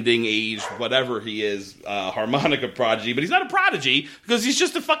 unending age, whatever he is, harmonica prodigy. But he's not a prodigy because he's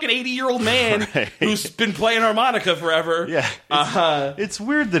just a fucking 80-year-old man who's been playing harmonica forever. Yeah, it's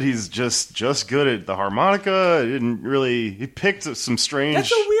weird that he's just good at the harmonica. He picked some strange.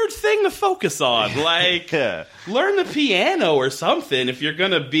 That's a weird thing to focus on. Like, learn the piano or something if you're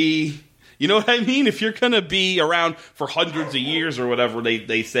gonna be. You know what I mean? If you're gonna be around for hundreds of years or whatever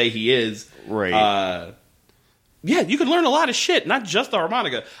they say he is, right? Yeah, you can learn a lot of shit, not just the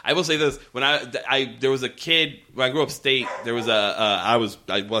harmonica. I will say this: when there was a kid when I grew up upstate. There was I was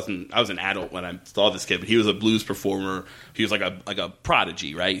an adult when I saw this kid, but he was a blues performer. He was like a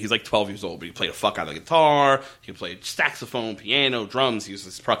prodigy, right? He's like 12 years old, but he played a fuck out of the guitar. He could play saxophone, piano, drums. He was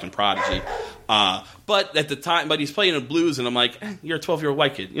this fucking prodigy. But at the time, he's playing the blues, and I'm like, you're a 12-year-old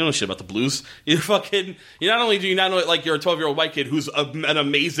white kid. You don't know shit about the blues. You're not only do you not know, like, you're a 12-year-old white kid who's an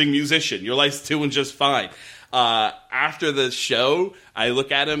amazing musician. Your life's doing just fine. After the show, I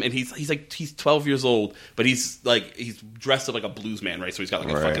look at him and he's 12 years old, but he's dressed up like a blues man, right? So he's got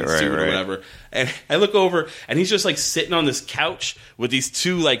like a fucking suit or whatever. And I look over and he's just like sitting on this couch with these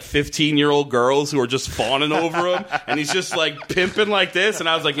two like 15-year-old girls who are just fawning over him, and he's just like pimping like this. And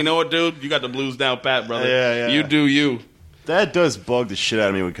I was like, you know what, dude, you got the blues down pat, brother. Yeah. You do you. That does bug the shit out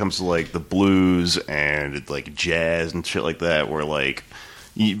of me when it comes to like the blues and like jazz and shit like that, where like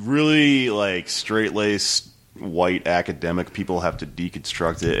you really like straight-laced white academic people have to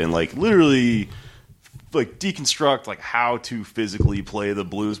deconstruct it and like literally like deconstruct like how to physically play the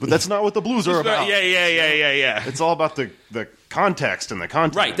blues, but that's not what the blues are about. Yeah. It's all about the context and the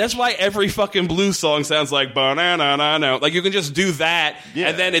content. Right. That's why every fucking blues song sounds like ba-na-na-na-na. Like you can just do that,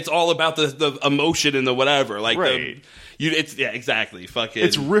 and then it's all about the emotion and the whatever. Like exactly. Fucking.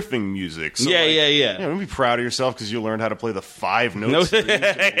 It's riffing music. So yeah. Don't be proud of yourself because you learned how to play the 5 notes. That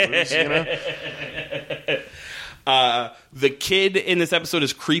are used in blues, you know? The kid in this episode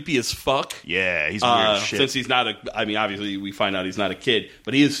is creepy as fuck. Yeah, he's weird as shit. Since he's not obviously we find out he's not a kid,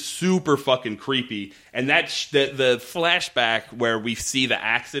 but he is super fucking creepy. And that's the flashback where we see the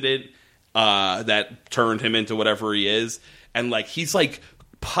accident that turned him into whatever he is, and like he's like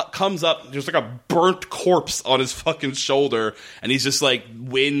comes up, there's like a burnt corpse on his fucking shoulder, and he's just like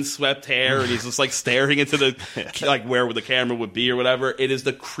wind-swept hair, and he's just like staring into the like where the camera would be or whatever. It is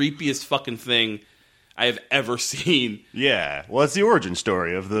the creepiest fucking thing I have ever seen. Yeah. Well, it's the origin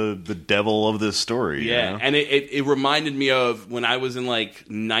story of the devil of this story. Yeah. You know? And it reminded me of when I was in like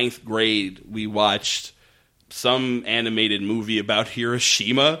 9th grade, we watched some animated movie about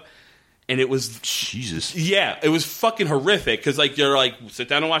Hiroshima. And it was... Jesus. Yeah. It was fucking horrific. Because like you're like, sit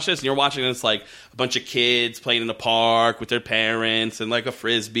down and watch this. And you're watching and it's like a bunch of kids playing in the park with their parents and like a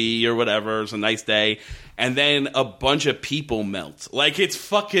Frisbee or whatever. It's a nice day. And then a bunch of people melt. Like, it's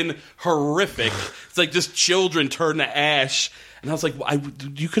fucking horrific. It's like just children turn to ash. And I was like,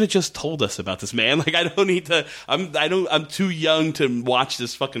 you could have just told us about this, man. Like, I don't need to. I'm too young to watch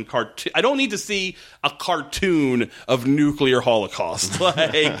this fucking cartoon. I don't need to see a cartoon of nuclear holocaust.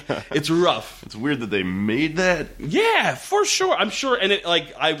 Like, it's rough. It's weird that they made that. Yeah, for sure. I'm sure, and it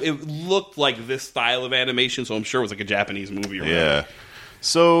looked like this style of animation, so I'm sure it was like a Japanese movie. Or whatever.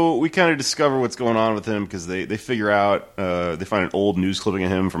 So we kind of discover what's going on with him because they figure out they find an old news clipping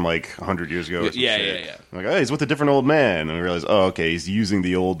of him from like 100 years ago. Or some shit. Like, oh, he's with a different old man, and we realize, oh, okay, he's using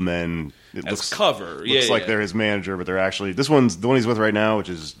the old men. It as looks cover. Looks like they're his manager, but they're actually the one he's with right now, which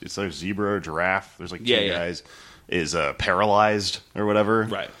is it's like zebra or giraffe. There's like two guys is paralyzed or whatever,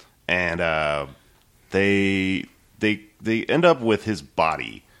 right? And they end up with his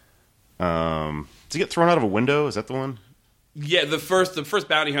body. Does he get thrown out of a window? Is that the one? Yeah, the first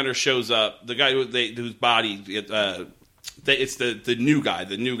bounty hunter shows up. The guy whose body it's the new guy.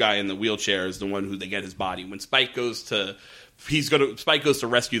 The new guy in the wheelchair is the one who they get his body. When Spike goes to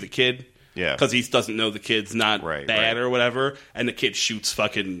rescue the kid. Yeah, because he doesn't know the kid's not bad or whatever, and the kid shoots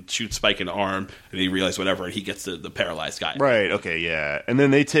Spike in the arm, and he realizes whatever, and he gets the paralyzed guy. Right. Okay. Yeah. And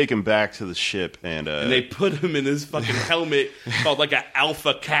then they take him back to the ship, and they put him in this fucking helmet called like an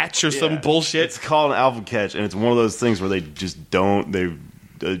alpha catch or some bullshit. It's called an alpha catch, and it's one of those things where they just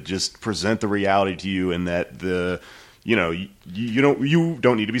just present the reality to you, and that you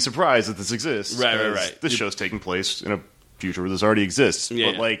don't need to be surprised that this exists. Right. This show's taking place in a future where this already exists,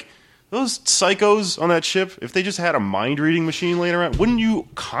 but like. Those psychos on that ship, if they just had a mind-reading machine laying around, wouldn't you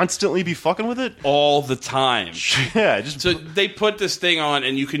constantly be fucking with it? All the time. Yeah. So they put this thing on,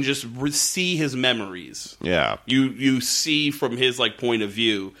 and you can just see his memories. Yeah. You see from his like point of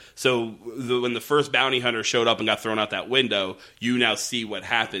view. So when the first bounty hunter showed up and got thrown out that window, you now see what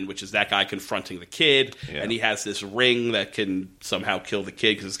happened, which is that guy confronting the kid, and he has this ring that can somehow kill the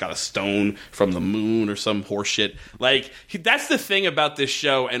kid because it's got a stone from the moon or some horseshit. Like, that's the thing about this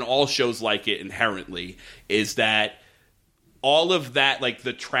show, and all shows like it inherently, is that all of that, like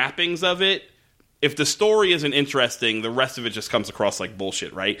the trappings of it, if the story isn't interesting, the rest of it just comes across like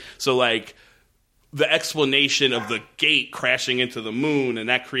bullshit, right? So like the explanation of the gate crashing into the moon, and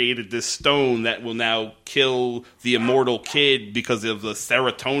that created this stone that will now kill the immortal kid because of the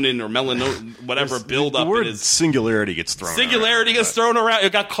serotonin or melatonin, whatever buildup. The word it is. Singularity gets thrown around.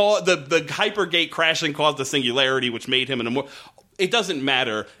 It got called the hypergate crashing caused the singularity, which made him an immortal. It doesn't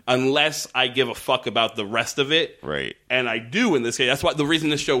matter unless I give a fuck about the rest of it. Right. And I do in this case. That's why the reason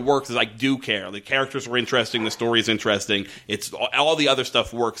this show works is I do care. The characters are interesting. The story is interesting. It's all the other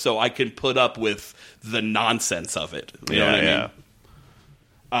stuff works, so I can put up with the nonsense of it. You know what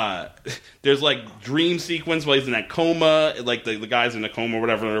I mean? There's like dream sequence while he's in that coma. Like the guys in the coma or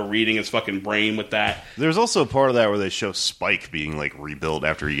whatever are reading his fucking brain with that. There's also a part of that where they show Spike being like rebuilt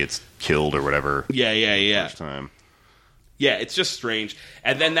after he gets killed or whatever. Yeah. First time. Yeah, it's just strange.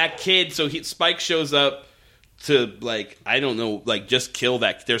 And then that kid, Spike shows up to, like, I don't know, like, just kill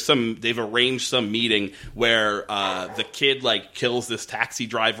that. They've arranged some meeting where the kid, like, kills this taxi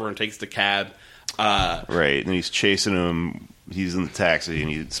driver and takes the cab. Right, and he's chasing him. He's in the taxi,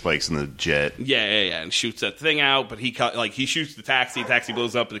 and Spike's in the jet. Yeah, and shoots that thing out, but he shoots the taxi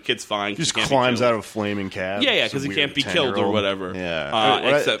blows up, and the kid's fine. He just climbs out of a flaming cab. Yeah, because he can't be killed or whatever.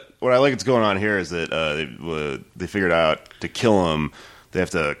 Yeah. What I like what's going on here is that they figured out to kill him, they have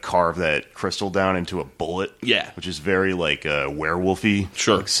to carve that crystal down into a bullet. Yeah. Which is very, like, werewolf-y.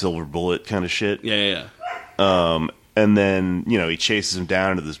 Sure. Like silver bullet kind of shit. Yeah. And then, he chases him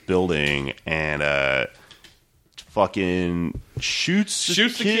down into this building and fucking shoots the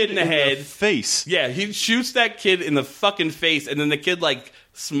kid in the head. Face. Yeah, he shoots that kid in the fucking face, and then the kid, like,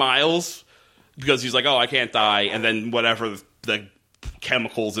 smiles because he's like, oh, I can't die. And then whatever, the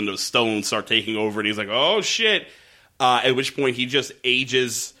chemicals in the stone start taking over, and he's like, oh, shit. At which point he just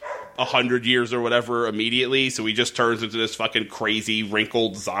ages 100 years or whatever immediately, so he just turns into this fucking crazy,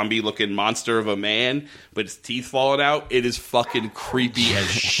 wrinkled, zombie-looking monster of a man, but his teeth falling out. It is fucking creepy as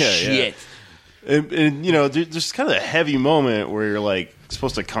shit. And there's kind of a heavy moment where you're, like,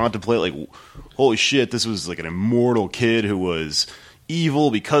 supposed to contemplate, like, holy shit, this was, like, an immortal kid who was evil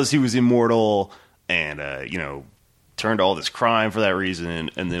because he was immortal and, turned to all this crime for that reason,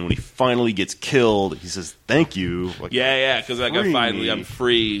 and then when he finally gets killed, he says, thank you. Like, because I'm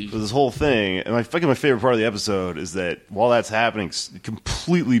free. So this whole thing, and my favorite part of the episode is that while that's happening, it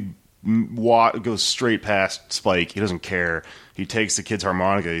completely goes straight past Spike. He doesn't care. He takes the kid's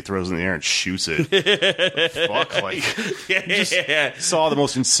harmonica, he throws it in the air and shoots it. Fuck, like, you just saw the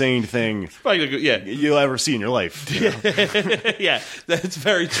most insane thing you'll ever see in your life. Yeah, that's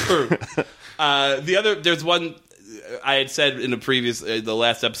very true. There's one I had said in the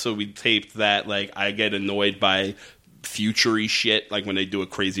last episode we taped that, like, I get annoyed by future-y shit, like when they do a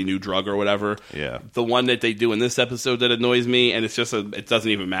crazy new drug or whatever. Yeah. The one that they do in this episode that annoys me, and it's just it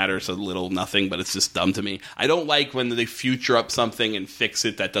doesn't even matter, it's a little nothing, but it's just dumb to me. I don't like when they future up something and fix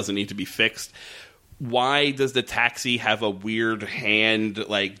it that doesn't need to be fixed. Why does the taxi have a weird hand,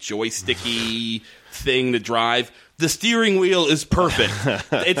 like, joysticky thing to drive? The steering wheel is perfect.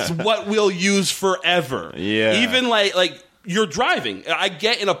 It's what we'll use forever. Yeah. Even like you're driving. I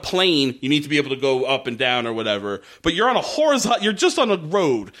get in a plane, you need to be able to go up and down or whatever, but you're on a horizontal, you're just on a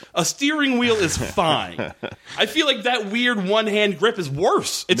road. A steering wheel is fine. I feel like that weird one-hand grip is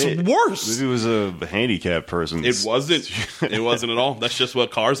worse. It's worse. Maybe it was a handicapped person. It wasn't. It wasn't at all. That's just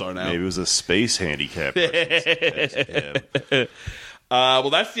what cars are now. Maybe it was a space handicapped person. Well,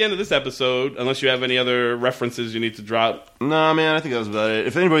 that's the end of this episode. Unless you have any other references you need to drop. Nah, man, I think that was about it.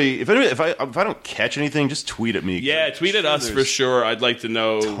 If I don't catch anything, just tweet at me. Yeah, tweet at us for sure. I'd like to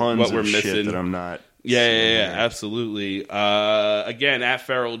know what we're missing. Shit that I'm not. Yeah, absolutely. Again, at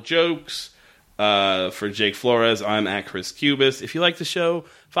Feral Jokes. For Jake Flores, I'm at Chris Cubis. If you like the show,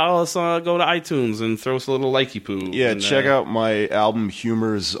 follow us. Go to iTunes and throw us a little likey poo. Yeah, and, check out my album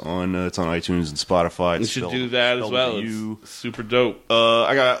Humors on it's on iTunes and Spotify. You should do that as well. It's super dope.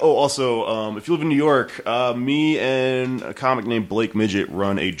 Also, if you live in New York, me and a comic named Blake Midget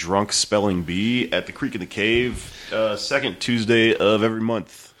run a drunk spelling bee at the Creek in the Cave, second Tuesday of every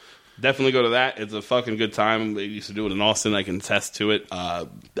month. Definitely go to that. It's a fucking good time. They used to do it in Austin. I can attest to it.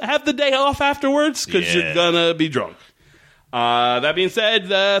 Have the day off afterwards because you're gonna be drunk. That being said,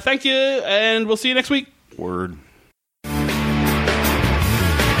 thank you, and we'll see you next week. Word.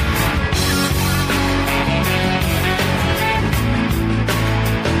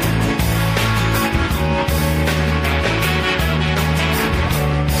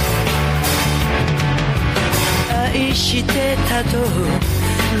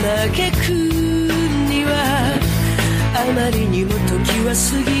嘆くにはあまりにも時は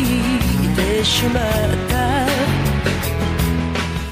過ぎてしまった